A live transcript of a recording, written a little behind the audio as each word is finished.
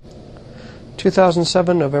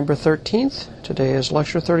2007, November 13th. Today is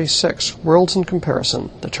Lecture 36, Worlds in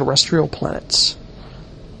Comparison, the Terrestrial Planets.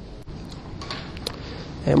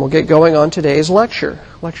 And we'll get going on today's lecture.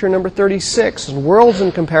 Lecture number 36 is Worlds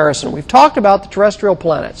in Comparison. We've talked about the terrestrial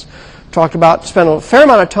planets. Spent a fair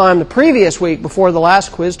amount of time the previous week before the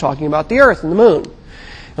last quiz talking about the Earth and the Moon.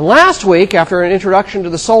 And last week, after an introduction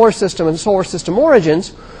to the solar system and solar system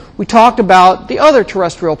origins, we talked about the other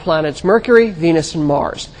terrestrial planets, Mercury, Venus, and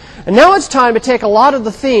Mars. And now it's time to take a lot of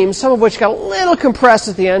the themes, some of which got a little compressed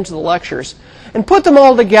at the end of the lectures, and put them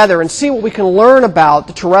all together and see what we can learn about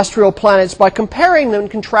the terrestrial planets by comparing them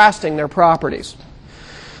and contrasting their properties.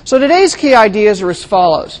 So today's key ideas are as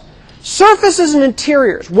follows. Surfaces and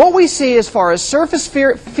interiors. What we see as far as surface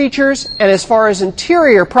features and as far as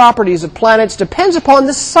interior properties of planets depends upon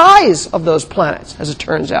the size of those planets, as it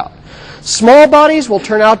turns out. Small bodies will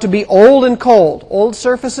turn out to be old and cold. Old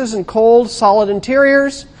surfaces and cold, solid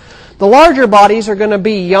interiors. The larger bodies are going to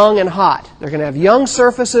be young and hot. They're going to have young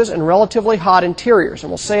surfaces and relatively hot interiors.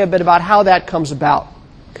 And we'll say a bit about how that comes about.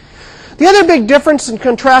 The other big difference and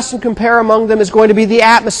contrast and compare among them is going to be the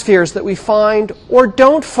atmospheres that we find or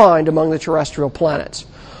don't find among the terrestrial planets.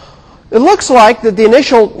 It looks like that the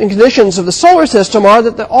initial conditions of the solar system are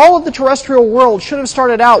that all of the terrestrial world should have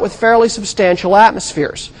started out with fairly substantial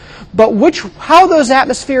atmospheres. But how those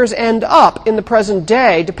atmospheres end up in the present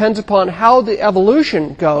day depends upon how the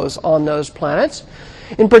evolution goes on those planets.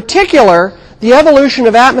 In particular, the evolution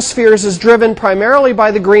of atmospheres is driven primarily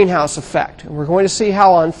by the greenhouse effect. And we're going to see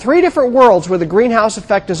how on 3 different worlds where the greenhouse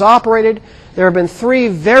effect is operated, there have been 3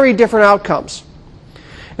 very different outcomes.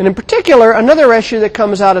 And in particular, another issue that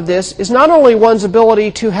comes out of this is not only one's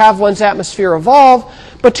ability to have one's atmosphere evolve,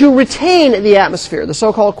 but to retain the atmosphere, the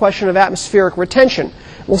so-called question of atmospheric retention.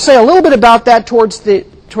 We'll say a little bit about that towards the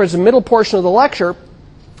middle portion of the lecture.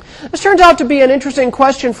 This turns out to be an interesting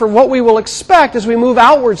question for what we will expect as we move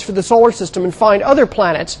outwards for the solar system and find other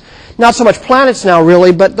planets. Not so much planets now,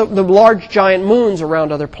 really, but the large giant moons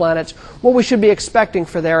around other planets, what we should be expecting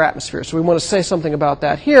for their atmosphere. So we want to say something about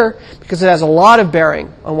that here because it has a lot of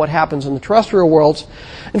bearing on what happens in the terrestrial worlds.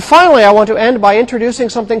 And finally, I want to end by introducing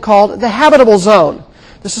something called the habitable zone.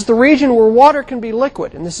 This is the region where water can be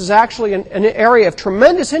liquid, and this is actually an area of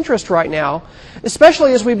tremendous interest right now,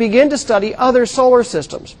 especially as we begin to study other solar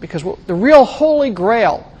systems, because the real holy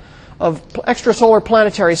grail of extrasolar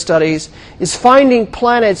planetary studies is finding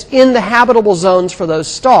planets in the habitable zones for those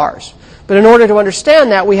stars. But in order to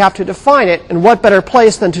understand that, we have to define it, and what better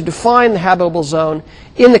place than to define the habitable zone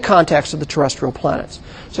in the context of the terrestrial planets.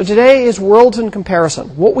 So today is Worlds in Comparison,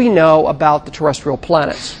 what we know about the terrestrial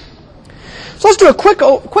planets. So let's do a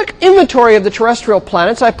quick inventory of the terrestrial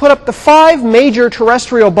planets. I put up the 5 major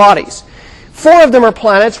terrestrial bodies. 4 of them are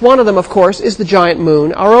planets. One of them, of course, is the giant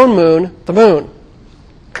moon, our own moon, the moon.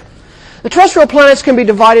 The terrestrial planets can be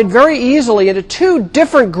divided very easily into 2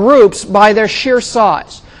 different groups by their sheer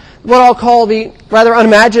size. What I'll call rather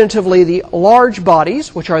unimaginatively, the large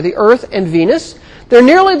bodies, which are the Earth and Venus. They're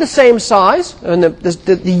nearly the same size, and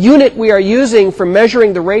the unit we are using for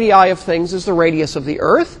measuring the radii of things is the radius of the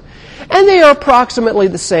Earth. And they are approximately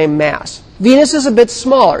the same mass. Venus is a bit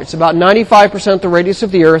smaller. It's about 95% the radius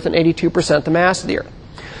of the Earth and 82% the mass of the Earth.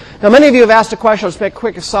 Now, many of you have asked a question. Let's make a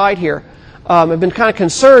quick aside here. I've been kind of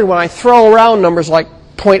concerned when I throw around numbers like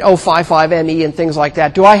 0.055 ME and things like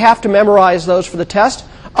that. Do I have to memorize those for the test?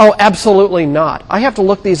 Oh, absolutely not. I have to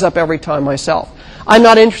look these up every time myself. I'm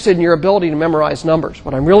not interested in your ability to memorize numbers.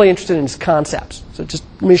 What I'm really interested in is concepts. So just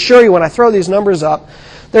let me assure you, when I throw these numbers up,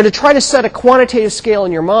 they're to try to set a quantitative scale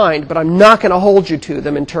in your mind, but I'm not going to hold you to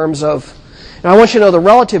them in terms of, I want you to know the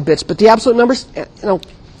relative bits, but the absolute numbers,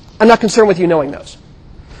 I'm not concerned with you knowing those.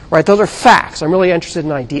 Right? Those are facts. I'm really interested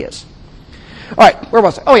in ideas. All right, where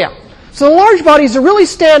was I? Oh, yeah. So the large bodies really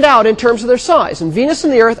stand out in terms of their size, and Venus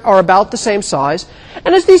and the Earth are about the same size.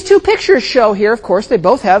 And as these 2 pictures show here, of course, they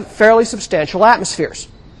both have fairly substantial atmospheres.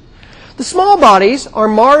 The small bodies are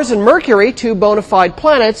Mars and Mercury, 2 bona fide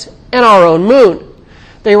planets, and our own moon.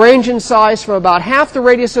 They range in size from about half the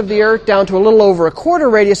radius of the Earth down to a little over a quarter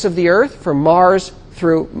radius of the Earth, from Mars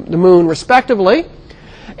through the Moon, respectively.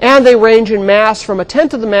 And they range in mass from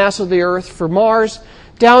 1/10 of the mass of the Earth for Mars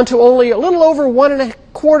down to only a little over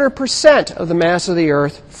 1.25% of the mass of the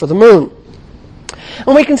Earth for the Moon.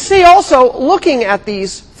 And we can see also, looking at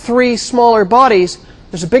these 3 smaller bodies,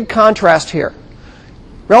 there's a big contrast here.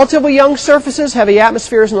 Relatively young surfaces, heavy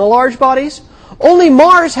atmospheres in the large bodies. Only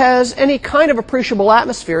Mars has any kind of appreciable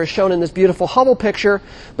atmosphere, as shown in this beautiful Hubble picture,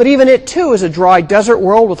 but even it, too, is a dry desert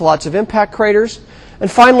world with lots of impact craters. And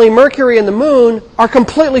finally, Mercury and the Moon are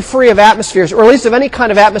completely free of atmospheres, or at least of any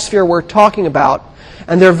kind of atmosphere we're talking about,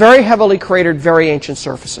 and they're very heavily cratered, very ancient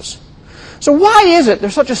surfaces. So why is it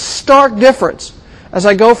there's such a stark difference as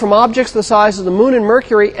I go from objects the size of the Moon and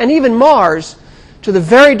Mercury and even Mars to the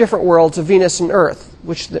very different worlds of Venus and Earth,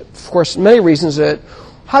 which, of course, many reasons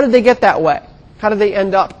how did they get that way? How did they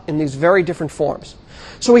end up in these very different forms?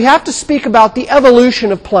 So we have to speak about the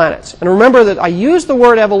evolution of planets. And remember that I use the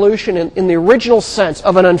word evolution in the original sense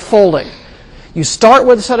of an unfolding. You start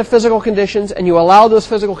with a set of physical conditions, and you allow those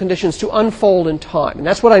physical conditions to unfold in time. And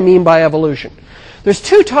that's what I mean by evolution. There's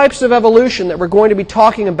two types of evolution that we're going to be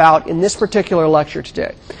talking about in this particular lecture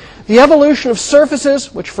today. The evolution of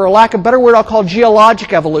surfaces, which for lack of a better word I'll call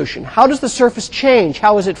geologic evolution. How does the surface change?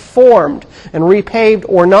 How is it formed and repaved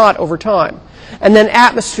or not over time? And then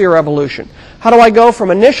atmosphere evolution. How do I go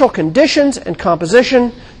from initial conditions and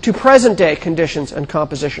composition to present-day conditions and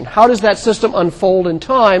composition? How does that system unfold in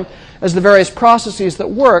time as the various processes that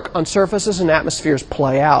work on surfaces and atmospheres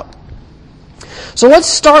play out? So let's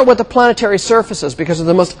start with the planetary surfaces because it's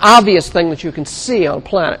the most obvious thing that you can see on a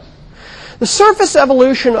planet. The surface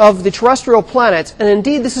evolution of the terrestrial planets, and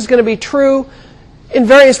indeed this is going to be true in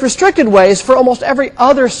various restricted ways for almost every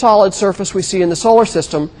other solid surface we see in the solar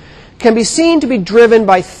system, can be seen to be driven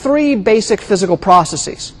by three basic physical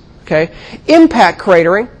processes. Okay? Impact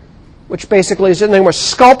cratering, which basically is anything we're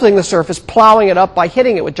sculpting the surface, plowing it up by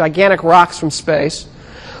hitting it with gigantic rocks from space.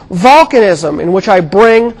 Volcanism, in which I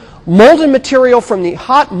bring molten material from the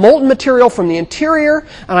hot molten material from the interior,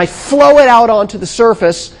 and I flow it out onto the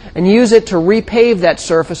surface and use it to repave that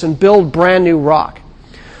surface and build brand new rock.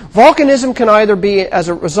 Volcanism can either be as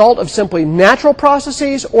a result of simply natural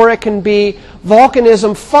processes, or it can be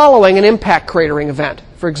volcanism following an impact cratering event.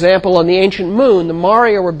 For example, on the ancient Moon, the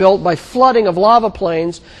Maria were built by flooding of lava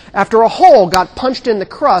plains after a hole got punched in the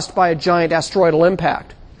crust by a giant asteroidal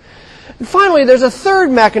impact. And finally, there's a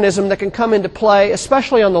third mechanism that can come into play,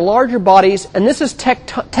 especially on the larger bodies, and this is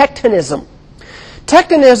tectonism.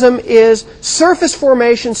 Tectonism is surface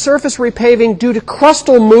formation, surface repaving due to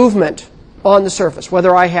crustal movement on the surface.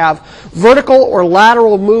 Whether I have vertical or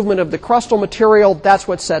lateral movement of the crustal material, that's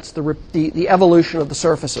what sets the evolution of the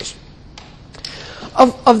surfaces.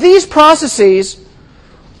 Of these processes,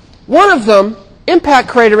 one of them, impact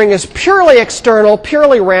cratering, is purely external,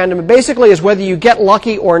 purely random. It basically is whether you get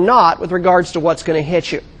lucky or not with regards to what's going to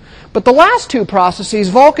hit you. But the last two processes,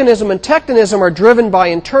 volcanism and tectonism, are driven by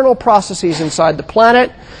internal processes inside the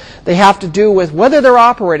planet. They have to do with whether they're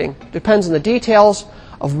operating. Depends on the details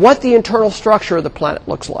of what the internal structure of the planet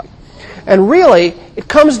looks like. And really, it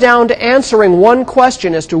comes down to answering one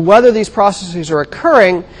question as to whether these processes are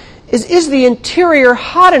occurring: is the interior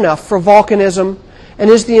hot enough for volcanism, and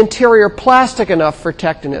is the interior plastic enough for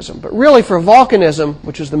tectonism? But really, for volcanism,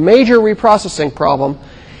 which is the major reprocessing problem,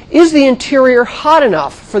 is the interior hot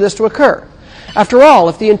enough for this to occur? After all,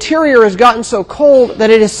 if the interior has gotten so cold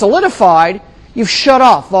that it is solidified, you've shut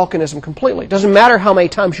off volcanism completely. It doesn't matter how many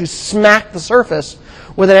times you smack the surface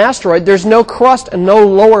with an asteroid, there's no crust and no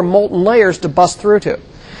lower molten layers to bust through to.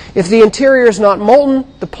 If the interior is not molten,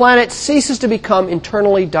 the planet ceases to become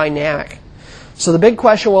internally dynamic. So the big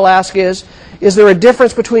question we'll ask is there a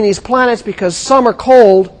difference between these planets because some are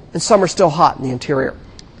cold and some are still hot in the interior?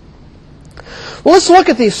 Well, let's look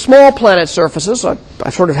at these small planet surfaces. I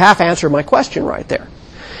sort of half-answered my question right there.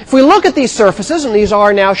 If we look at these surfaces, and these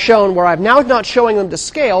are now shown where I'm now not showing them to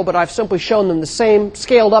scale, but I've simply shown them the same,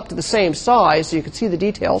 scaled up to the same size, so you can see the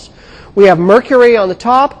details. We have Mercury on the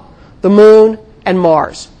top, the Moon, and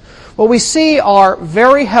Mars. What we see are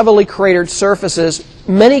very heavily cratered surfaces,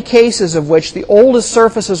 many cases of which the oldest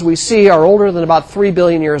surfaces we see are older than about 3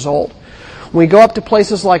 billion years old. When we go up to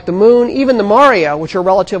places like the Moon, even the Maria, which are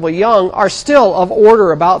relatively young, are still of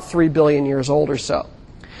order about 3 billion years old or so.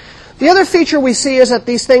 The other feature we see is that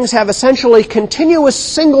these things have essentially continuous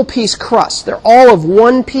single-piece crusts. They're all of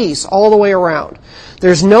one piece all the way around.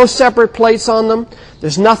 There's no separate plates on them.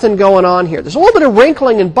 There's nothing going on here. There's a little bit of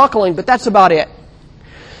wrinkling and buckling, but that's about it.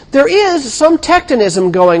 There is some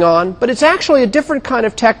tectonism going on, but it's actually a different kind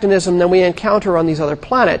of tectonism than we encounter on these other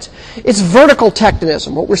planets. It's vertical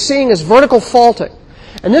tectonism. What we're seeing is vertical faulting.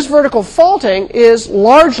 And this vertical faulting is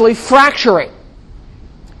largely fracturing.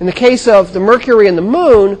 In the case of the Mercury and the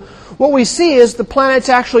Moon, what we see is the planets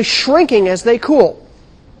actually shrinking as they cool.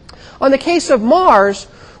 On the case of Mars,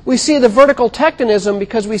 we see the vertical tectonism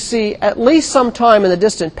because we see, at least sometime in the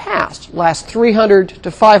distant past, last 300 to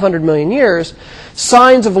 500 million years,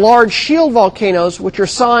 signs of large shield volcanoes, which are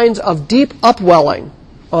signs of deep upwelling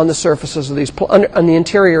on the surfaces of these, on the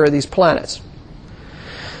interior of these planets.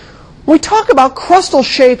 When we talk about crustal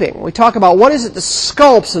shaping, we talk about what is it that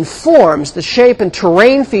sculpts and forms the shape and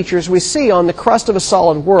terrain features we see on the crust of a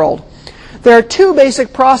solid world. There are two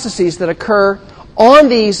basic processes that occur on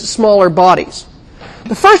these smaller bodies.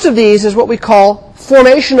 The first of these is what we call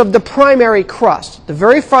formation of the primary crust, the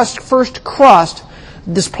very first crust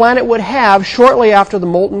this planet would have shortly after the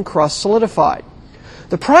molten crust solidified.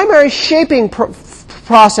 The primary shaping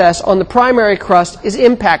process on the primary crust is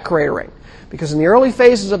impact cratering, because in the early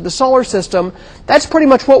phases of the solar system, that's pretty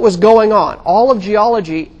much what was going on. All of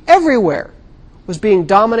geology everywhere was being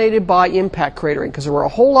dominated by impact cratering, because there were a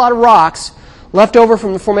whole lot of rocks left over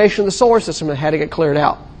from the formation of the solar system that had to get cleared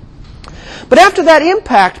out. But after that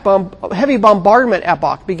heavy bombardment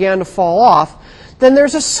epoch began to fall off, then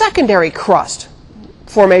there's a secondary crust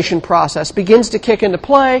formation process begins to kick into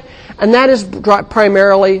play, and that is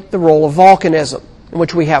primarily the role of volcanism, in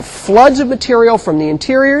which we have floods of material from the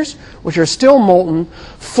interiors, which are still molten,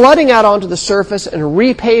 flooding out onto the surface and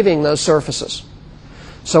repaving those surfaces.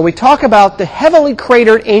 So we talk about the heavily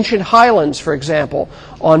cratered ancient highlands, for example,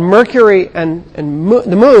 on Mercury and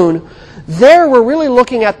the Moon. There we're really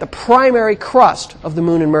looking at the primary crust of the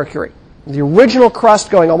Moon and Mercury, the original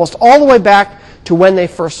crust going almost all the way back to when they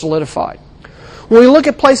first solidified. When we look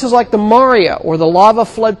at places like the Maria, or the lava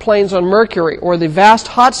floodplains on Mercury, or the vast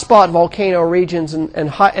hotspot volcano regions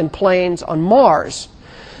and plains on Mars,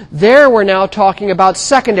 there we're now talking about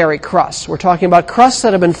secondary crusts. We're talking about crusts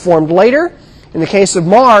that have been formed later, in the case of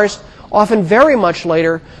Mars, often very much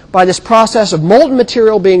later, by this process of molten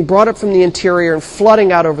material being brought up from the interior and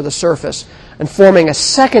flooding out over the surface and forming a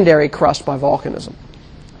secondary crust by volcanism.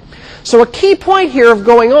 So a key point here of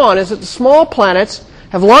going on is that the small planets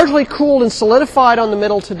have largely cooled and solidified on the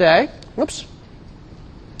middle today. Oops.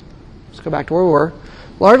 Let's go back to where we were.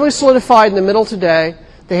 Largely solidified in the middle today.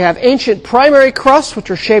 They have ancient primary crusts,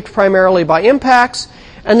 which are shaped primarily by impacts.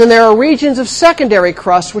 And then there are regions of secondary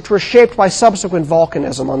crusts, which were shaped by subsequent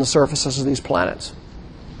volcanism on the surfaces of these planets.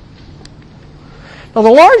 Now,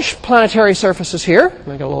 the large planetary surfaces here,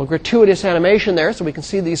 I got a little gratuitous animation there so we can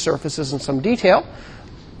see these surfaces in some detail.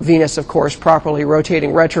 Venus, of course, properly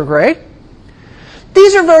rotating retrograde.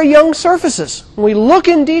 These are very young surfaces. When we look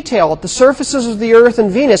in detail at the surfaces of the Earth and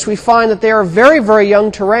Venus, we find that they are very, very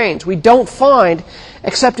young terrains. We don't find,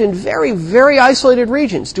 except in very, very isolated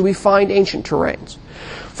regions, do we find ancient terrains.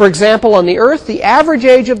 For example, on the Earth, the average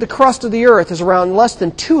age of the crust of the Earth is around less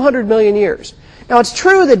than 200 million years. Now, it's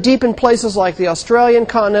true that deep in places like the Australian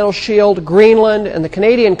continental shield, Greenland, and the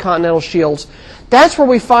Canadian continental shields, that's where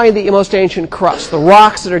we find the most ancient crust, the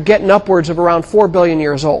rocks that are getting upwards of around 4 billion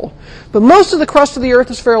years old. But most of the crust of the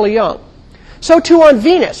Earth is fairly young. So too on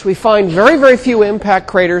Venus, we find very, very few impact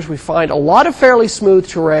craters. We find a lot of fairly smooth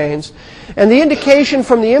terrains. And the indication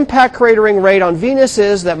from the impact cratering rate on Venus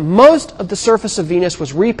is that most of the surface of Venus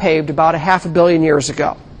was repaved about 500 million years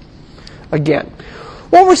ago. Again,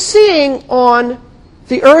 what we're seeing on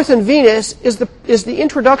the Earth and Venus is the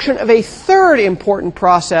introduction of a third important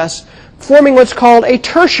process, forming what's called a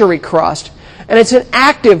tertiary crust. And it's an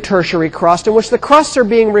active tertiary crust in which the crusts are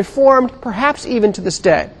being reformed, perhaps even to this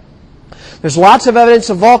day. There's lots of evidence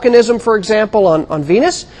of volcanism, for example, on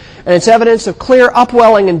Venus, and it's evidence of clear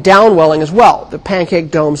upwelling and downwelling as well, the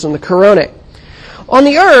pancake domes and the coronae. On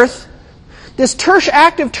the Earth, this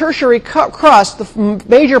active tertiary crust, the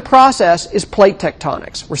major process is plate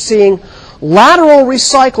tectonics. We're seeing lateral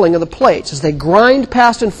recycling of the plates as they grind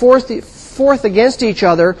past and forth against each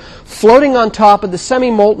other, floating on top of the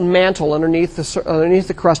semi-molten mantle underneath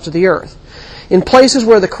the crust of the Earth. In places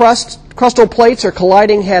where the crustal plates are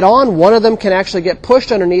colliding head-on, one of them can actually get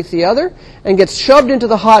pushed underneath the other and gets shoved into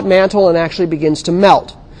the hot mantle and actually begins to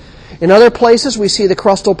melt. In other places, we see the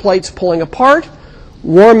crustal plates pulling apart.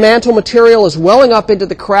 Warm mantle material is welling up into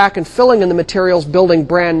the crack and filling in the materials, building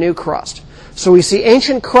brand new crust. So we see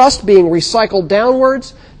ancient crust being recycled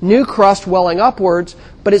downwards, new crust welling upwards,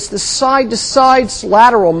 but it's the side-to-side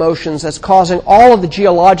lateral motions that's causing all of the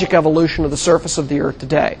geologic evolution of the surface of the Earth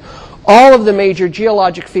today. All of the major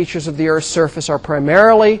geologic features of the Earth's surface are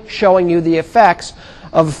primarily showing you the effects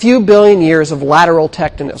of a few billion years of lateral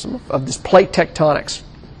tectonism, of this plate tectonics.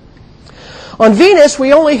 On Venus,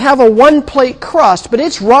 we only have a one-plate crust, but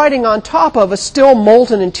it's riding on top of a still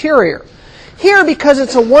molten interior. Here, because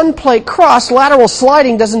it's a one-plate crust, lateral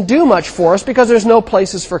sliding doesn't do much for us because there's no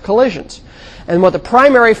places for collisions. And what the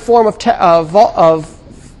primary form of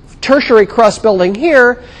tertiary crust building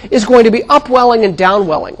here is going to be upwelling and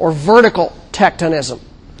downwelling, or vertical tectonism.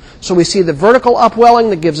 So we see the vertical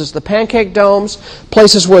upwelling that gives us the pancake domes.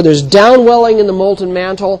 Places where there's downwelling in the molten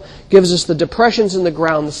mantle gives us the depressions in the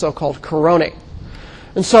ground, the so-called coronae.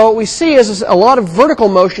 And so what we see is a lot of vertical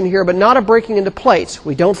motion here, but not a breaking into plates.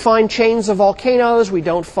 We don't find chains of volcanoes. We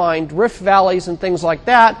don't find rift valleys and things like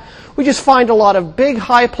that. We just find a lot of big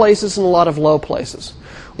high places and a lot of low places.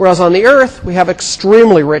 Whereas on the Earth, we have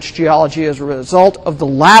extremely rich geology as a result of the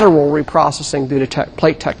lateral reprocessing due to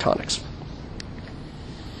plate tectonics.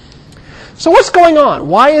 So what's going on?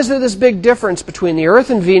 Why is there this big difference between the Earth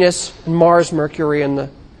and Venus and Mars, Mercury, and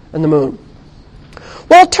the Moon?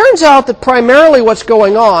 Well, it turns out that primarily what's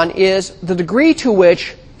going on is the degree to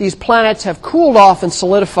which these planets have cooled off and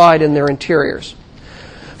solidified in their interiors.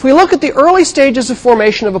 If we look at the early stages of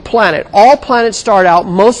formation of a planet, all planets start out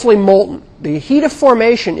mostly molten. The heat of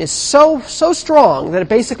formation is so strong that it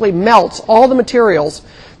basically melts all the materials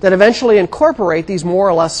that eventually incorporate these more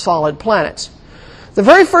or less solid planets. The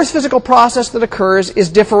very first physical process that occurs is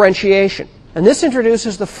differentiation. And this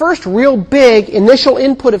introduces the first real big initial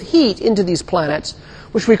input of heat into these planets,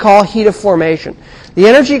 which we call heat of formation. The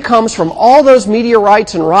energy comes from all those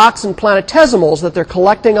meteorites and rocks and planetesimals that they're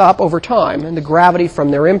collecting up over time and the gravity from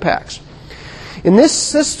their impacts. In this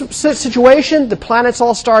situation, the planets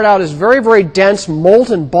all start out as very, very dense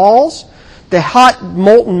molten balls. The hot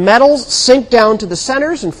molten metals sink down to the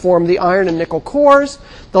centers and form the iron and nickel cores.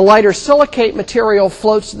 The lighter silicate material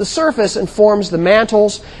floats to the surface and forms the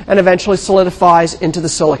mantles and eventually solidifies into the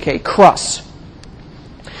silicate crusts.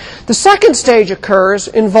 The second stage occurs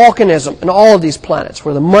in volcanism in all of these planets,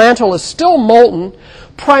 where the mantle is still molten,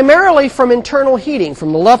 primarily from internal heating,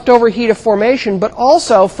 from the leftover heat of formation, but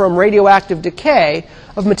also from radioactive decay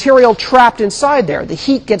of material trapped inside there. The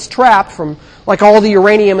heat gets trapped from, like all the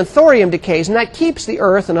uranium and thorium decays, and that keeps the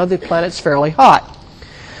Earth and other planets fairly hot.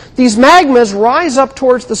 These magmas rise up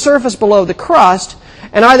towards the surface below the crust,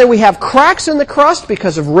 and either we have cracks in the crust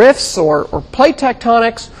because of rifts or plate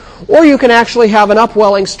tectonics, or you can actually have an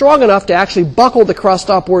upwelling strong enough to actually buckle the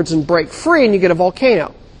crust upwards and break free, and you get a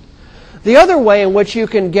volcano. The other way in which you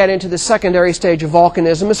can get into the secondary stage of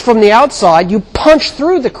volcanism is from the outside. You punch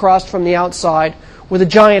through the crust from the outside with a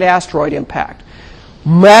giant asteroid impact.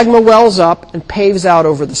 Magma wells up and paves out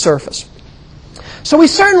over the surface. So we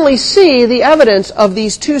certainly see the evidence of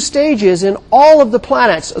these two stages in all of the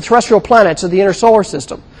planets, terrestrial planets of the inner solar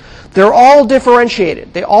system. They're all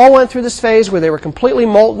differentiated. They all went through this phase where they were completely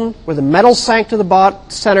molten, where the metals sank to the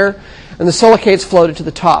center, and the silicates floated to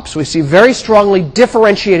the top. So we see very strongly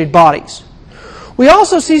differentiated bodies. We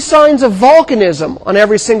also see signs of volcanism on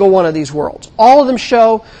every single one of these worlds. All of them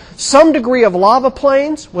show some degree of lava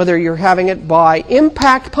plains, whether you're having it by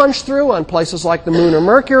impact punch through on places like the Moon or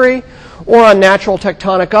Mercury, or on natural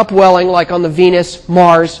tectonic upwelling like on the Venus,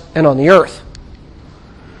 Mars, and on the Earth.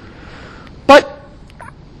 But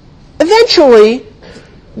eventually,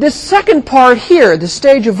 this second part here, the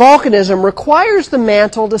stage of volcanism, requires the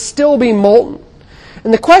mantle to still be molten.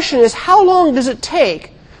 And the question is, how long does it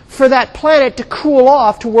take for that planet to cool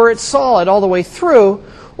off to where it's solid all the way through?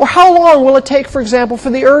 Or how long will it take, for example, for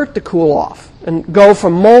the Earth to cool off and go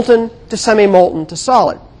from molten to semi-molten to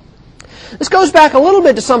solid? This goes back a little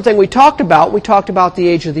bit to something we talked about. We talked about the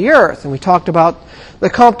age of the Earth, and we talked about the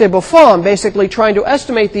Comte de Buffon basically trying to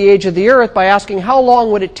estimate the age of the Earth by asking how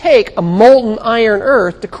long would it take a molten iron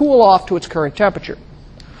Earth to cool off to its current temperature.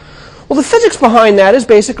 Well, the physics behind that is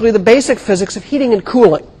basically the basic physics of heating and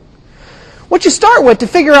cooling. What you start with to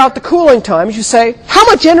figure out the cooling time is you say, how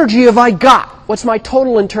much energy have I got? What's my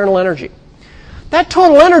total internal energy? That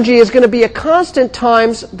total energy is going to be a constant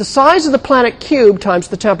times the size of the planet cubed times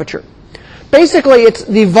the temperature. Basically, it's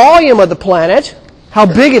the volume of the planet, how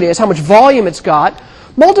big it is, how much volume it's got,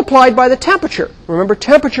 multiplied by the temperature. Remember,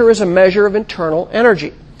 temperature is a measure of internal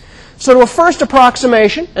energy. So to a first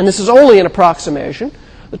approximation, and this is only an approximation,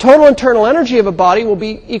 the total internal energy of a body will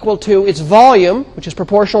be equal to its volume, which is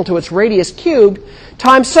proportional to its radius cubed,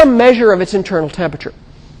 times some measure of its internal temperature.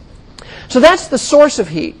 So that's the source of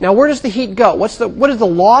heat. Now, where does the heat go? What are the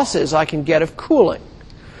losses I can get of cooling?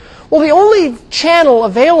 Well, the only channel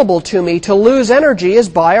available to me to lose energy is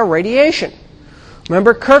by a radiation.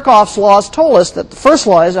 Remember, Kirchhoff's laws told us that the first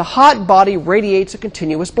law is a hot body radiates a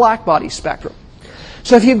continuous black body spectrum.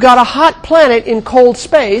 So if you've got a hot planet in cold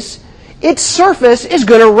space, its surface is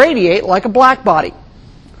going to radiate like a black body.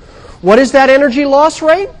 What is that energy loss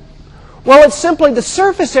rate? Well, it's simply the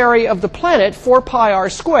surface area of the planet, 4 pi r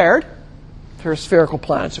squared, for spherical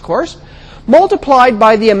planets, of course, multiplied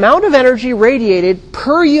by the amount of energy radiated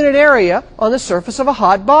per unit area on the surface of a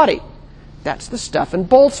hot body. That's the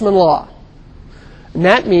Stefan-Boltzmann law. And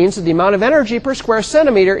that means that the amount of energy per square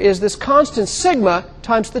centimeter is this constant sigma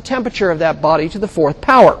times the temperature of that body to the 4th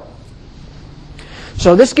power.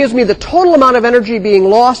 So this gives me the total amount of energy being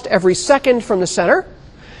lost every second from the center.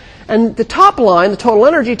 And the top line, the total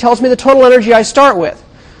energy, tells me the total energy I start with.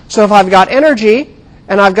 So if I've got energy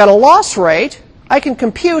and I've got a loss rate, I can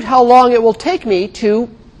compute how long it will take me to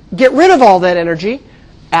get rid of all that energy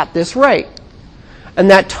at this rate. And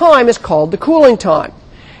that time is called the cooling time.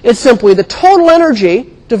 It's simply the total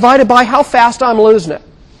energy divided by how fast I'm losing it.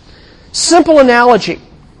 Simple analogy,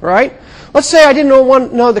 right? Let's say I didn't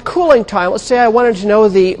want to know the cooling time. Let's say I wanted to know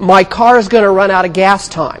my car is going to run out of gas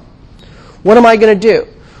time. What am I going to do?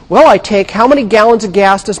 Well, I take how many gallons of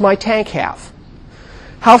gas does my tank have?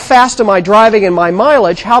 How fast am I driving in my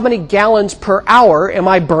mileage? How many gallons per hour am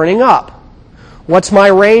I burning up? What's my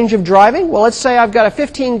range of driving? Well, let's say I've got a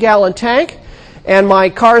 15-gallon tank and my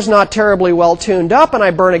car's not terribly well tuned up and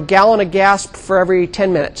I burn a gallon of gas for every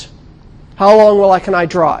 10 minutes. How long can I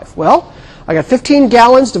drive? Well, I got 15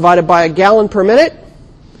 gallons divided by a gallon per minute,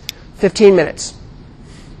 15 minutes.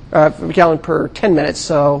 A gallon per 10 minutes,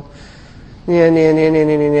 so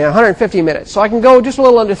 150 minutes. So I can go just a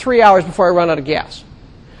little under 3 hours before I run out of gas.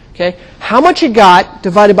 Okay? How much you got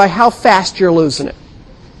divided by how fast you're losing it.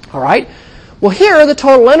 All right? Well, here the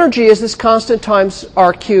total energy is this constant times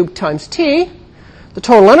r cubed times t. The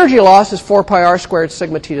total energy loss is 4 pi r squared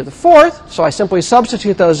sigma t to the fourth. So I simply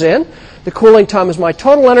substitute those in. The cooling time is my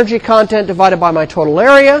total energy content divided by my total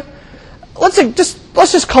area. Let's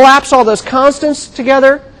just collapse all those constants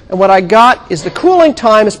together. And what I got is the cooling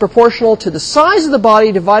time is proportional to the size of the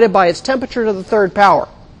body divided by its temperature to the third power.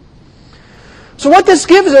 So what this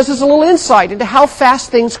gives us is a little insight into how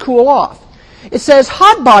fast things cool off. It says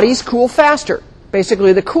hot bodies cool faster.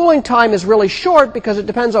 Basically, the cooling time is really short because it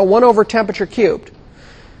depends on 1 over temperature cubed.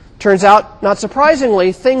 Turns out, not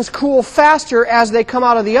surprisingly, things cool faster as they come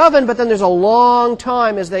out of the oven, but then there's a long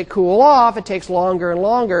time as they cool off. It takes longer and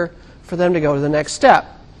longer for them to go to the next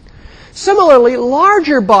step. Similarly,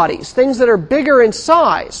 larger bodies, things that are bigger in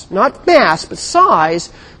size, not mass, but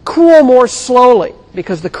size, cool more slowly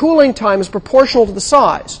because the cooling time is proportional to the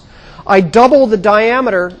size. I double the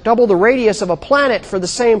diameter, double the radius of a planet for the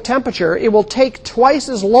same temperature, it will take twice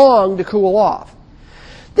as long to cool off.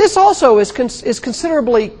 This also is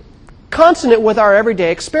considerably consonant with our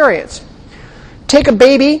everyday experience. Take a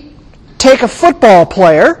baby, take a football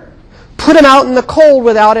player, put him out in the cold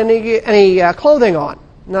without any clothing on.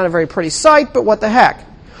 Not a very pretty sight, but what the heck.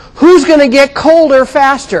 Who's going to get colder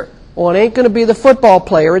faster? Well, it ain't going to be the football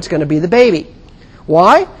player, it's going to be the baby.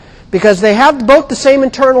 Why? Because they have both the same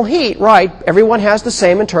internal heat, right? Everyone has the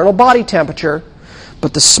same internal body temperature.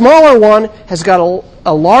 But the smaller one has got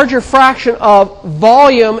a larger fraction of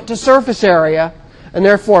volume to surface area, and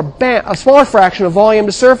therefore, bam, a smaller fraction of volume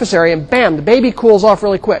to surface area, and bam, the baby cools off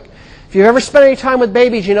really quick. If you've ever spent any time with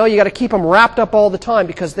babies, you know you got to keep them wrapped up all the time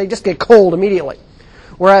because they just get cold immediately.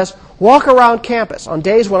 Whereas, walk around campus. On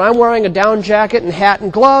days when I'm wearing a down jacket and hat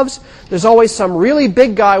and gloves, there's always some really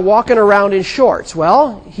big guy walking around in shorts.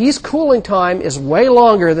 Well, his cooling time is way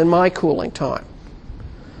longer than my cooling time.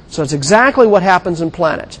 So it's exactly what happens in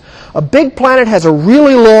planets. A big planet has a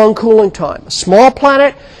really long cooling time. A small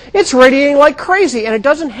planet, it's radiating like crazy, and it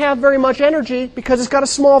doesn't have very much energy because it's got a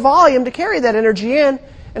small volume to carry that energy in,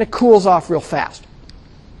 and it cools off real fast.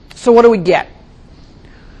 So what do we get?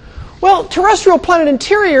 Well, terrestrial planet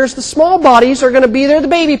interiors, the small bodies are going to be the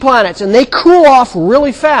baby planets, and they cool off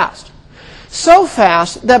really fast. So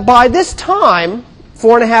fast that by this time,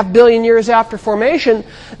 4.5 billion years after formation,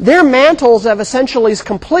 their mantles have essentially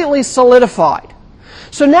completely solidified.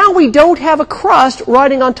 So now we don't have a crust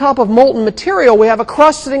riding on top of molten material. We have a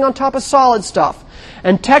crust sitting on top of solid stuff.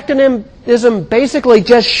 And tectonism basically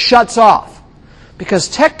just shuts off.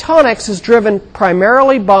 Because tectonics is driven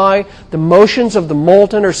primarily by the motions of the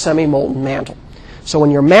molten or semi-molten mantle. So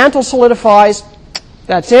when your mantle solidifies,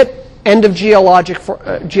 that's it. End of geologic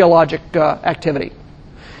activity.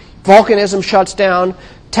 Volcanism shuts down,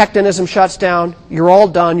 tectonism shuts down, you're all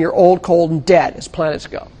done, you're old, cold, and dead as planets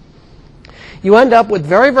go. You end up with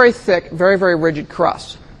very, very thick, very, very rigid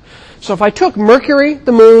crusts. So if I took Mercury,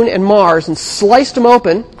 the Moon, and Mars and sliced them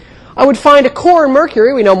open, I would find a core in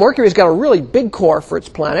Mercury. We know Mercury's got a really big core for its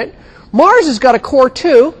planet. Mars has got a core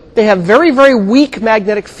too. They have very, very weak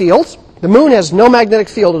magnetic fields. The Moon has no magnetic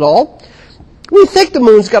field at all. We think the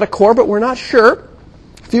Moon's got a core, but we're not sure.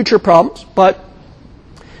 Future problems, but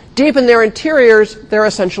deep in their interiors, they're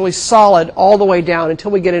essentially solid all the way down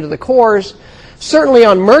until we get into the cores. Certainly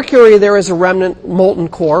on Mercury, there is a remnant molten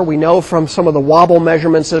core. We know from some of the wobble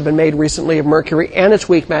measurements that have been made recently of Mercury and its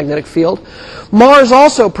weak magnetic field. Mars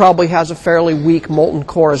also probably has a fairly weak molten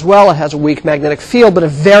core as well. It has a weak magnetic field, but a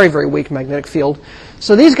very, very weak magnetic field.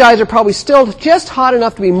 So these guys are probably still just hot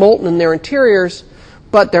enough to be molten in their interiors,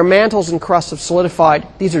 but their mantles and crusts have solidified.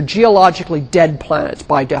 These are geologically dead planets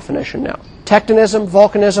by definition now. Tectonism,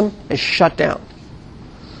 volcanism is shut down.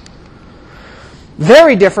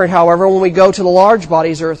 Very different, however, when we go to the large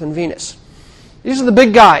bodies, Earth and Venus. These are the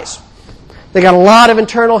big guys. They got a lot of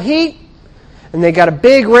internal heat, And they got a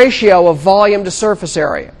big ratio of volume to surface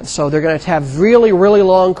area. So they're going to have really, really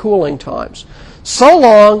long cooling times. So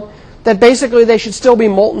long that basically they should still be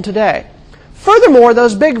molten today. Furthermore,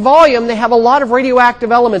 those big volume, they have a lot of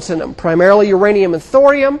radioactive elements in them, primarily uranium and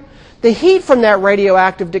thorium. The heat from that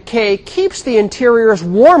radioactive decay keeps the interiors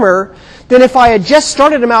warmer than if I had just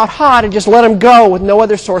started them out hot and just let them go with no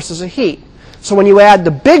other sources of heat. So when you add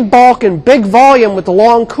the big bulk and big volume with the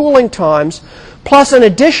long cooling times, plus an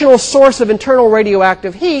additional source of internal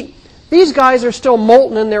radioactive heat, these guys are still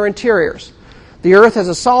molten in their interiors. The Earth has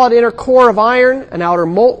a solid inner core of iron, an outer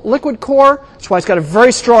liquid core. That's why it's got a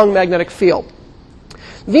very strong magnetic field.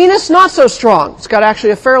 Venus, not so strong. It's got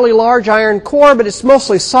actually a fairly large iron core, but it's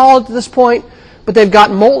mostly solid to this point. But they've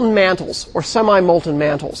got molten mantles, or semi-molten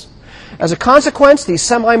mantles. As a consequence, these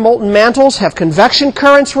semi-molten mantles have convection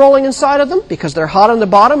currents rolling inside of them because they're hot on the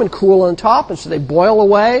bottom and cool on top, and so they boil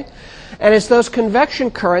away. And it's those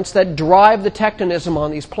convection currents that drive the tectonism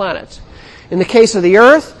on these planets. In the case of the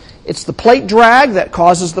Earth, it's the plate drag that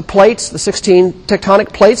causes the plates, the 16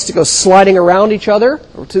 tectonic plates, to go sliding around each other,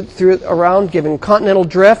 around, giving continental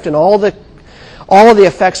drift and all of the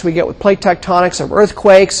effects we get with plate tectonics of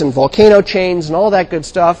earthquakes and volcano chains and all that good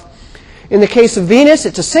stuff. In the case of Venus,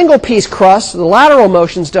 it's a single-piece crust. The lateral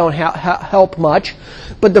motions don't help much,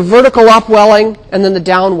 but the vertical upwelling and then the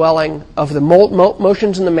downwelling of the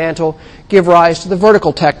motions in the mantle give rise to the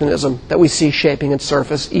vertical tectonism that we see shaping its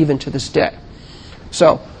surface even to this day.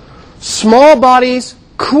 So, small bodies,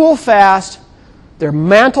 cool fast, their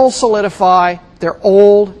mantles solidify, they're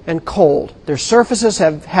old and cold. Their surfaces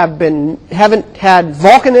haven't had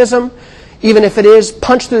volcanism, even if it is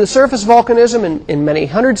punched through the surface volcanism in many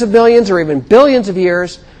hundreds of millions or even billions of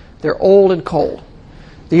years, they're old and cold.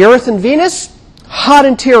 The Earth and Venus, hot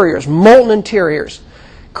interiors, molten interiors.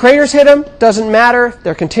 Craters hit them, doesn't matter.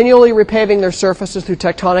 They're continually repaving their surfaces through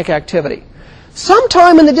tectonic activity.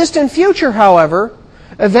 Sometime in the distant future, however,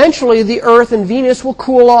 eventually the Earth and Venus will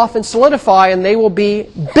cool off and solidify, and they will be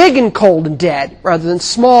big and cold and dead rather than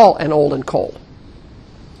small and old and cold.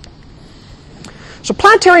 So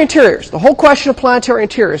planetary interiors, the whole question of planetary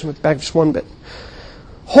interiors, back just one bit.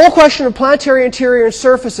 Whole question of planetary interior and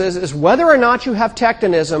surfaces is whether or not you have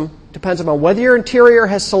tectonism depends upon whether your interior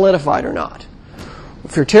has solidified or not.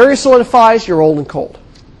 If your interior solidifies, you're old and cold.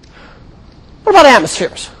 What about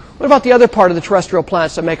atmospheres? What about the other part of the terrestrial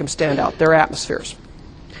planets that make them stand out? Their atmospheres.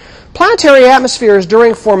 Planetary atmospheres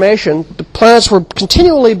during formation, the planets were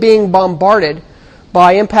continually being bombarded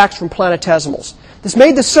by impacts from planetesimals. This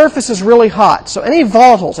made the surfaces really hot. So any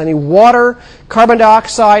volatiles, any water, carbon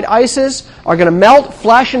dioxide, ices are going to melt,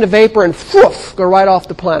 flash into vapor, and whoof, go right off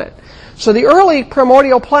the planet. So the early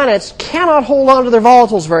primordial planets cannot hold on to their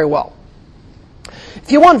volatiles very well.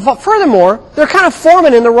 If you want, furthermore, they're kind of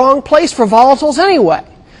forming in the wrong place for volatiles anyway,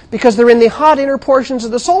 because they're in the hot inner portions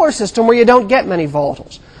of the solar system where you don't get many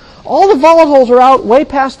volatiles. All the volatiles are out way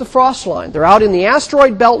past the frost line. They're out in the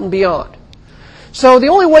asteroid belt and beyond. So the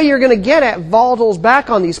only way you're going to get at volatiles back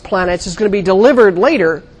on these planets is going to be delivered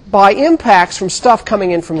later by impacts from stuff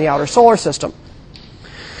coming in from the outer solar system.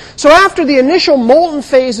 So after the initial molten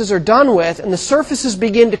phases are done with and the surfaces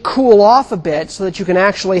begin to cool off a bit so that you can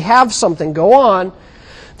actually have something go on,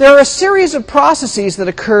 there are a series of processes that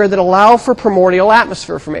occur that allow for primordial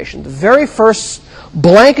atmosphere formation. The very first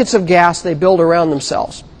blankets of gas they build around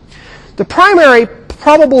themselves. The primary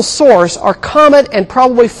probable source are comet and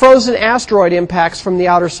probably frozen asteroid impacts from the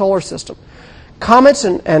outer solar system. Comets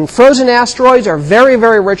and frozen asteroids are very,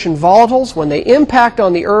 very rich in volatiles. When they impact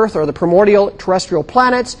on the Earth or the primordial terrestrial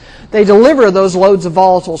planets, they deliver those loads of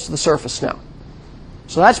volatiles to the surface now.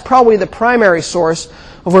 So that's probably the primary source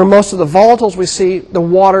of where most of the volatiles we see, the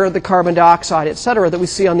water, the carbon dioxide, etc., that we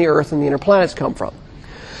see on the Earth and the inner planets come from.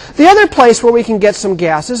 The other place where we can get some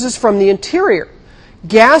gases is from the interior.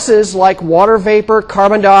 Gases like water vapor,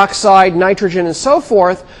 carbon dioxide, nitrogen, and so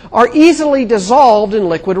forth are easily dissolved in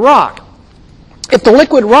liquid rock. If the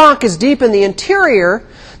liquid rock is deep in the interior,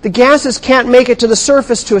 the gases can't make it to the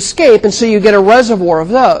surface to escape, and so you get a reservoir of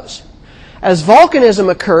those. As volcanism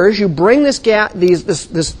occurs, you bring this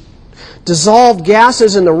dissolved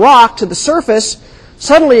gases in the rock to the surface,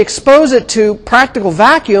 suddenly expose it to practical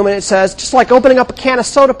vacuum, and it says, just like opening up a can of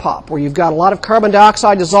soda pop, where you've got a lot of carbon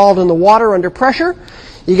dioxide dissolved in the water under pressure.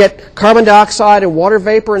 You get carbon dioxide and water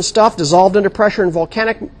vapor and stuff dissolved under pressure in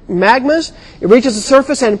volcanic magmas. It reaches the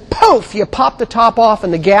surface, and poof, you pop the top off,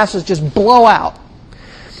 and the gases just blow out.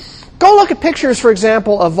 Go look at pictures, for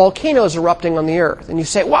example, of volcanoes erupting on the Earth, and you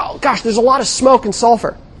say, wow, gosh, there's a lot of smoke and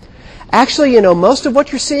sulfur. Actually, most of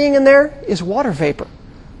what you're seeing in there is water vapor.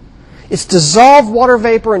 It's dissolved water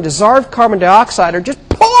vapor and dissolved carbon dioxide are just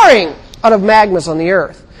pouring out of magmas on the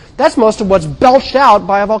Earth. That's most of what's belched out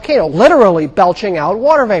by a volcano, literally belching out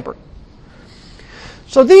water vapor.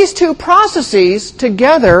 So these two processes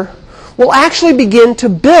together will actually begin to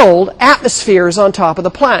build atmospheres on top of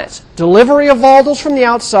the planets. Delivery of volatiles from the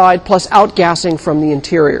outside plus outgassing from the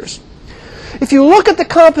interiors. If you look at the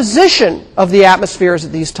composition of the atmospheres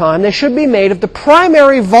at these times, they should be made of the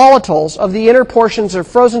primary volatiles of the inner portions or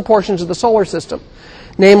frozen portions of the solar system,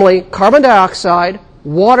 namely carbon dioxide,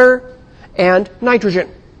 water, and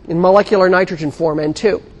nitrogen, in molecular nitrogen form,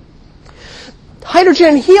 N2. Hydrogen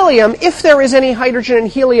and helium, if there is any hydrogen and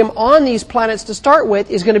helium on these planets to start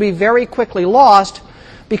with, is going to be very quickly lost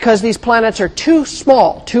because these planets are too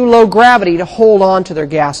small, too low gravity to hold on to their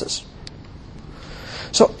gases.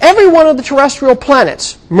 So every one of the terrestrial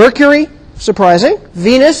planets, Mercury, surprising,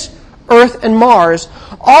 Venus, Earth, and Mars,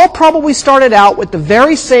 all probably started out with the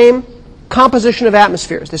very same composition of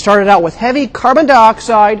atmospheres. They started out with heavy carbon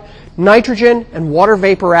dioxide, nitrogen, and water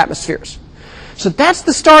vapor atmospheres. So that's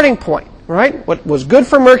the starting point, right? What was good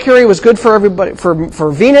for Mercury was good for everybody,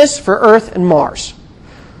 for Venus, for Earth, and Mars.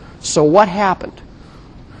 So what happened?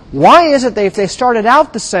 Why is it that if they started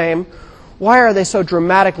out the same, why are they so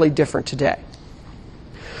dramatically different today?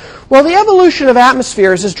 Well, the evolution of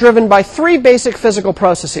atmospheres is driven by three basic physical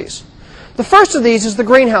processes. The first of these is the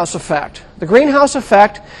greenhouse effect. The greenhouse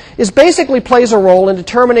effect basically plays a role in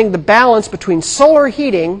determining the balance between solar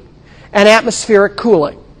heating and atmospheric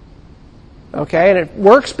cooling. Okay, and it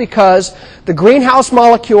works because the greenhouse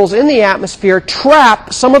molecules in the atmosphere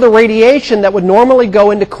trap some of the radiation that would normally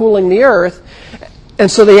go into cooling the Earth,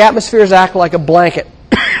 and so the atmospheres act like a blanket.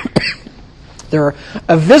 They're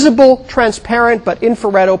a visible, transparent, but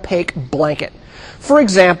infrared opaque blanket. For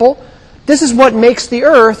example, this is what makes the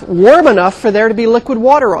Earth warm enough for there to be liquid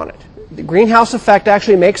water on it. The greenhouse effect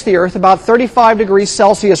actually makes the Earth about 35 degrees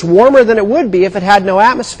Celsius warmer than it would be if it had no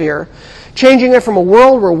atmosphere, changing it from a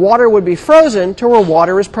world where water would be frozen to where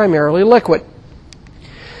water is primarily liquid.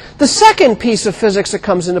 The second piece of physics that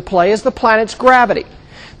comes into play is the planet's gravity.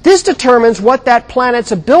 This determines what that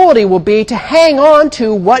planet's ability will be to hang on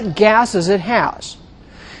to what gases it has.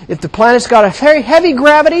 If the planet's got a very heavy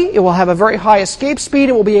gravity, it will have a very high escape speed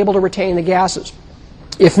and will be able to retain the gases.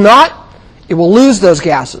 If not, it will lose those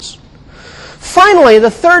gases. Finally,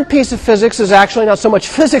 the third piece of physics is actually not so much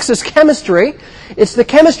physics as chemistry. It's the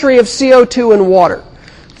chemistry of CO2 and water.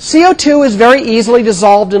 CO2 is very easily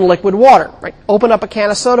dissolved in liquid water. Right? Open up a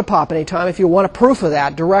can of soda pop anytime if you want a proof of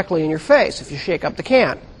that directly in your face if you shake up the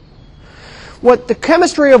can. What the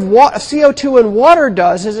chemistry of CO2 and water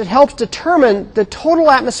does is it helps determine the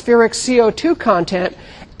total atmospheric CO2 content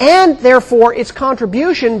and therefore its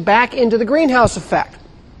contribution back into the greenhouse effect.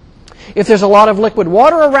 If there's a lot of liquid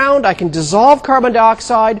water around, I can dissolve carbon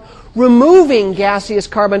dioxide, removing gaseous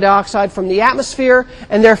carbon dioxide from the atmosphere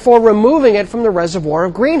and therefore removing it from the reservoir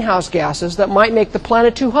of greenhouse gases that might make the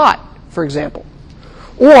planet too hot, for example.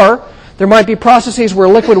 Or there might be processes where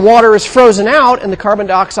liquid water is frozen out and the carbon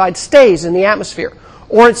dioxide stays in the atmosphere.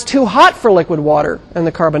 Or it's too hot for liquid water and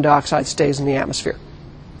the carbon dioxide stays in the atmosphere.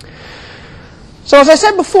 So as I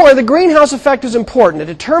said before, the greenhouse effect is important. It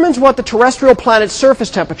determines what the terrestrial planet's surface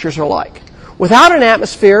temperatures are like. Without an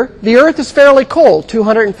atmosphere, the Earth is fairly cold,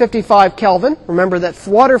 255 Kelvin. Remember that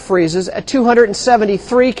water freezes at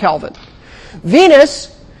 273 Kelvin.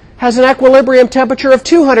 Venus has an equilibrium temperature of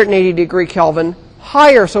 280 degree Kelvin,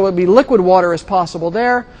 higher, so it would be liquid water as possible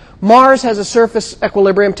there. Mars has a surface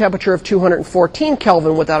equilibrium temperature of 214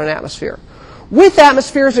 Kelvin without an atmosphere. With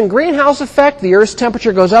atmospheres and greenhouse effect, the Earth's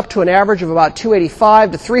temperature goes up to an average of about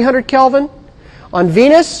 285 to 300 Kelvin. On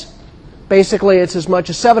Venus, basically it's as much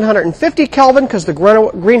as 750 Kelvin because the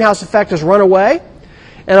greenhouse effect has run away.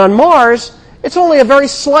 And on Mars, it's only a very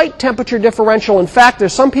slight temperature differential. In fact,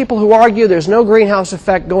 there's some people who argue there's no greenhouse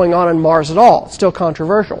effect going on Mars at all. It's still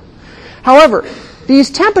controversial. However, these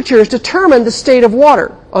temperatures determine the state of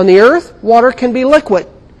water. On the Earth, water can be liquid.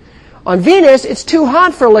 On Venus, it's too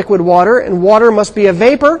hot for liquid water, and water must be a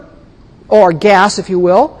vapor, or gas, if you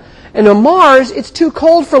will. And on Mars, it's too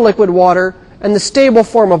cold for liquid water, and the stable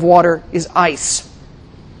form of water is ice.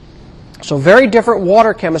 So very different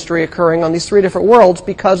water chemistry occurring on these three different worlds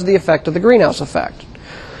because of the effect of the greenhouse effect.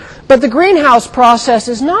 But the greenhouse process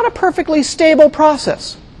is not a perfectly stable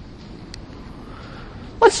process.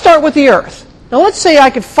 Let's start with the Earth. Now let's say I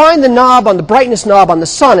could find the knob on the brightness knob on the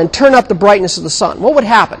sun and turn up the brightness of the sun. What would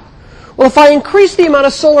happen? Well, if I increase the amount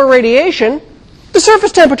of solar radiation, the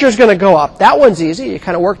surface temperature is going to go up. That one's easy. You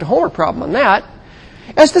kind of worked a homework problem on that.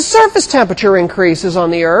 As the surface temperature increases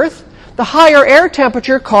on the Earth, the higher air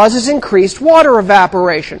temperature causes increased water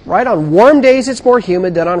evaporation. Right? On warm days, it's more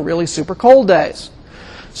humid than on really super cold days.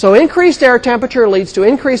 So increased air temperature leads to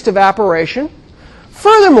increased evaporation.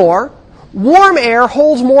 Furthermore, warm air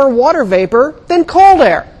holds more water vapor than cold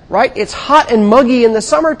air, right? It's hot and muggy in the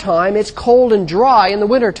summertime. It's cold and dry in the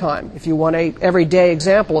wintertime, if you want an everyday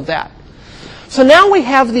example of that. So now we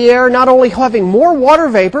have the air not only having more water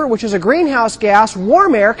vapor, which is a greenhouse gas,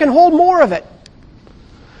 warm air can hold more of it.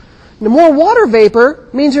 The more water vapor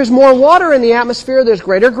means there's more water in the atmosphere, there's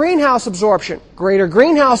greater greenhouse absorption. Greater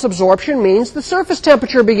greenhouse absorption means the surface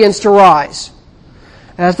temperature begins to rise.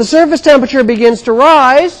 As the surface temperature begins to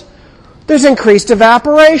rise, there's increased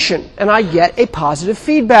evaporation, and I get a positive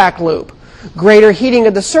feedback loop. Greater heating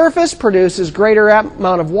of the surface produces greater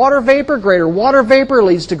amount of water vapor. Greater water vapor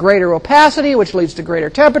leads to greater opacity, which leads to greater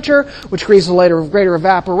temperature, which leads to greater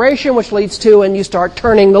evaporation, which leads to, and you start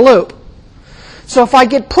turning the loop. So if I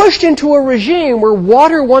get pushed into a regime where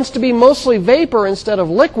water wants to be mostly vapor instead of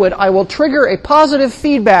liquid, I will trigger a positive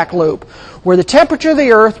feedback loop where the temperature of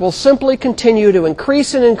the Earth will simply continue to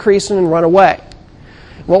increase and run away.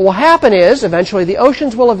 What will happen is, eventually the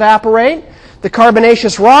oceans will evaporate, the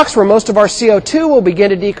carbonaceous rocks where most of our CO2 will begin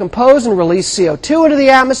to decompose and release CO2 into the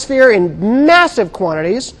atmosphere in massive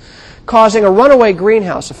quantities, causing a runaway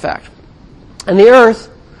greenhouse effect. And the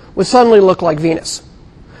Earth would suddenly look like Venus.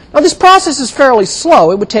 Now, this process is fairly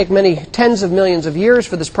slow. It would take many tens of millions of years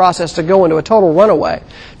for this process to go into a total runaway.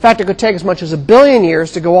 In fact, it could take as much as 1 billion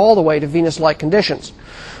years to go all the way to Venus-like conditions.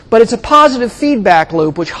 But it's a positive feedback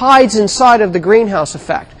loop which hides inside of the greenhouse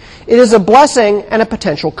effect. It is a blessing and a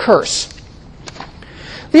potential curse.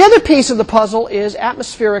 The other piece of the puzzle is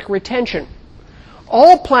atmospheric retention.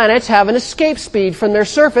 All planets have an escape speed from their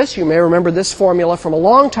surface. You may remember this formula from a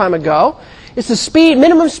long time ago. It's the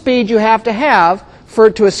minimum speed you have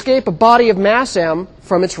to escape a body of mass m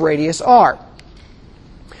from its radius r.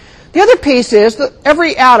 The other piece is that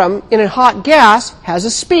every atom in a hot gas has a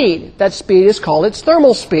speed. That speed is called its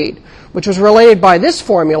thermal speed, which was related by this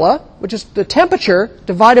formula, which is the temperature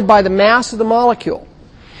divided by the mass of the molecule.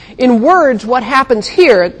 In words, what happens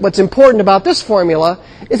here, what's important about this formula,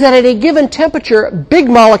 is that at a given temperature, big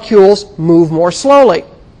molecules move more slowly.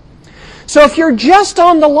 So if you're just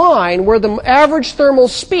on the line where the average thermal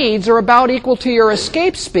speeds are about equal to your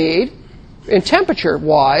escape speed, in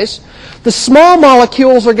temperature-wise, the small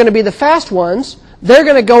molecules are going to be the fast ones. They're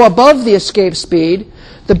going to go above the escape speed.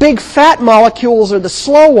 The big fat molecules are the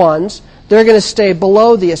slow ones. They're going to stay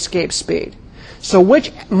below the escape speed. So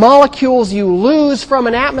which molecules you lose from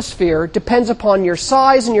an atmosphere depends upon your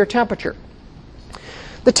size and your temperature.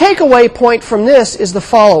 The takeaway point from this is the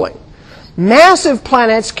following. Massive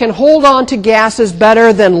planets can hold on to gases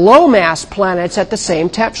better than low-mass planets at the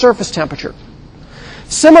same surface temperature.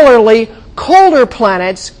 Similarly, colder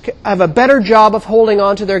planets have a better job of holding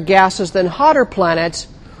on to their gases than hotter planets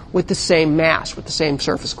with the same mass, with the same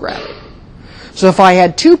surface gravity. So if I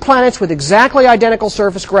had two planets with exactly identical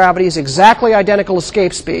surface gravities, exactly identical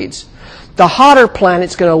escape speeds, the hotter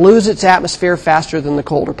planet's going to lose its atmosphere faster than the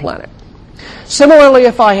colder planet. Similarly,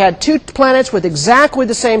 if I had two planets with exactly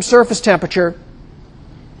the same surface temperature,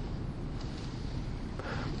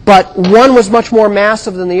 but one was much more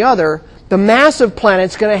massive than the other, the massive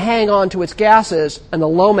planet's going to hang on to its gases, and the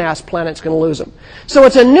low-mass planet's going to lose them. So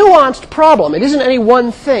it's a nuanced problem. It isn't any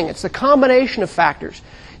one thing. It's the combination of factors.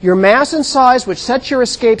 Your mass and size, which sets your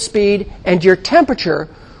escape speed, and your temperature,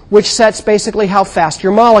 which sets basically how fast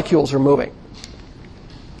your molecules are moving.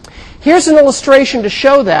 Here's an illustration to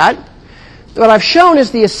show that. What I've shown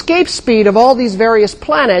is the escape speed of all these various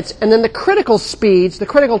planets, and then the critical speeds, the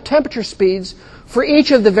critical temperature speeds, for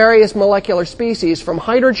each of the various molecular species, from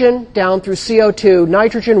hydrogen down through CO2,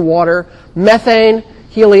 nitrogen, water, methane,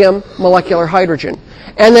 helium, molecular hydrogen.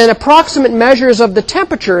 And then approximate measures of the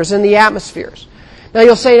temperatures in the atmospheres. Now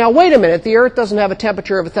you'll say, now wait a minute, the Earth doesn't have a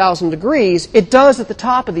temperature of 1,000 degrees. It does at the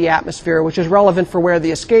top of the atmosphere, which is relevant for where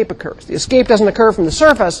the escape occurs. The escape doesn't occur from the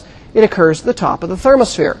surface, it occurs at the top of the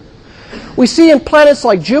thermosphere. We see in planets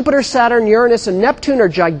like Jupiter, Saturn, Uranus, and Neptune are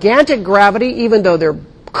gigantic gravity, even though they're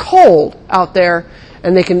cold out there,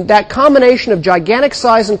 and that combination of gigantic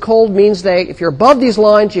size and cold means if you're above these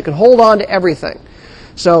lines, you can hold on to everything.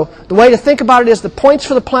 So the way to think about it is the points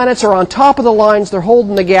for the planets are on top of the lines, they're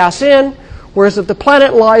holding the gas in, whereas if the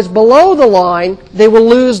planet lies below the line, they will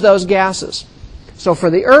lose those gases. So for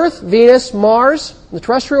the Earth, Venus, Mars, the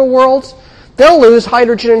terrestrial worlds, they'll lose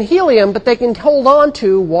hydrogen and helium, but they can hold on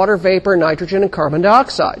to water vapor, nitrogen, and carbon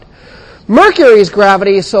dioxide. Mercury's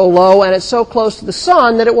gravity is so low and it's so close to the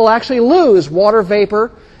sun that it will actually lose water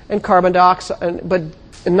vapor and carbon dioxide, and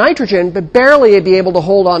nitrogen, but barely be able to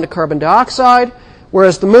hold on to carbon dioxide,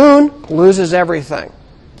 whereas the moon loses everything.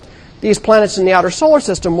 These planets in the outer solar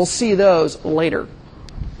system, we'll see those later.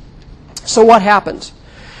 So what happens?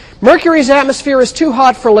 Mercury's atmosphere is too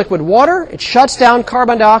hot for liquid water. It shuts down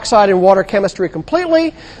carbon dioxide and water chemistry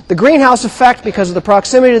completely. The greenhouse effect, because of the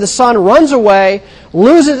proximity to the sun, runs away,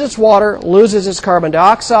 loses its water, loses its carbon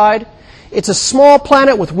dioxide. It's a small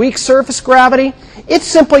planet with weak surface gravity. It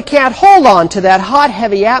simply can't hold on to that hot,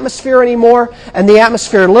 heavy atmosphere anymore, and the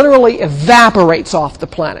atmosphere literally evaporates off the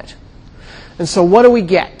planet. And so what do we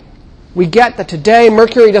get? We get that today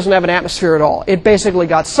Mercury doesn't have an atmosphere at all. It basically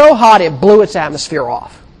got so hot it blew its atmosphere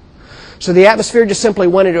off. So the atmosphere just simply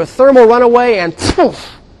went into a thermal runaway and poof,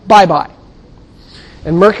 bye-bye.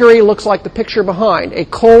 And Mercury looks like the picture behind, a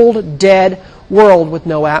cold, dead world with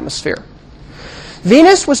no atmosphere.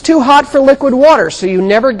 Venus was too hot for liquid water, so you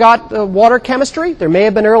never got the water chemistry. There may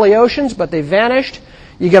have been early oceans, but they vanished.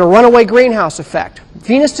 You get a runaway greenhouse effect.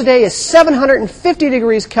 Venus today is 750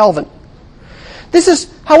 degrees Kelvin.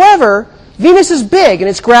 However, Venus is big, and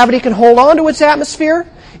its gravity can hold on to its atmosphere.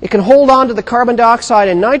 It can hold on to the carbon dioxide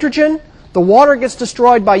and nitrogen. The water gets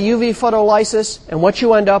destroyed by UV photolysis, and what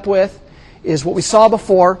you end up with is what we saw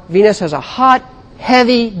before. Venus has a hot,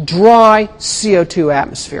 heavy, dry CO2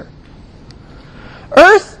 atmosphere.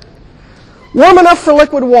 Earth, warm enough for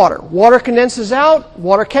liquid water. Water condenses out,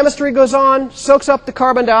 water chemistry goes on, soaks up the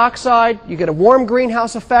carbon dioxide. You get a warm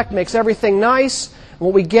greenhouse effect, makes everything nice. And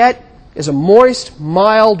what we get is a moist,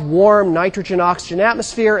 mild, warm nitrogen-oxygen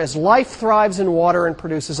atmosphere as life thrives in water and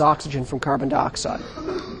produces oxygen from carbon dioxide.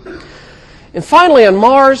 And finally, on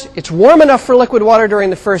Mars, it's warm enough for liquid water during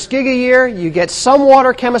the first giga-year. You get some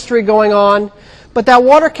water chemistry going on, but that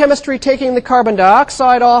water chemistry taking the carbon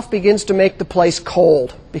dioxide off begins to make the place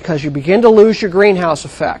cold because you begin to lose your greenhouse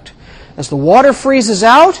effect. As the water freezes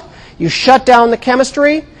out, you shut down the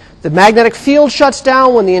chemistry. The magnetic field shuts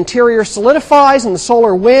down when the interior solidifies, and the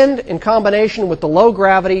solar wind, in combination with the low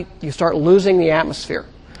gravity, you start losing the atmosphere.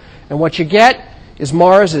 And what you get is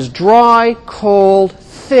Mars is dry, cold,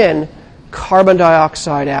 thin, carbon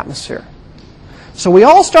dioxide atmosphere. So we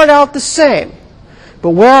all start out the same,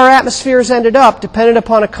 but where our atmospheres ended up depended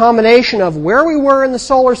upon a combination of where we were in the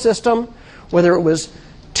solar system, whether it was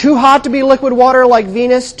too hot to be liquid water like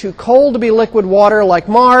Venus, too cold to be liquid water like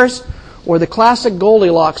Mars, or the classic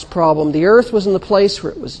Goldilocks problem. The Earth was in the place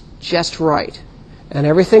where it was just right, and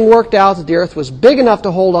everything worked out that the Earth was big enough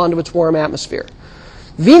to hold on to its warm atmosphere.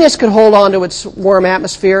 Venus could hold on to its warm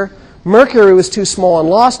atmosphere. Mercury was too small and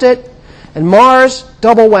lost it. And Mars,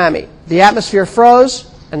 double whammy. The atmosphere froze,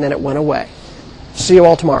 and then it went away. See you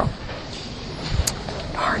all tomorrow.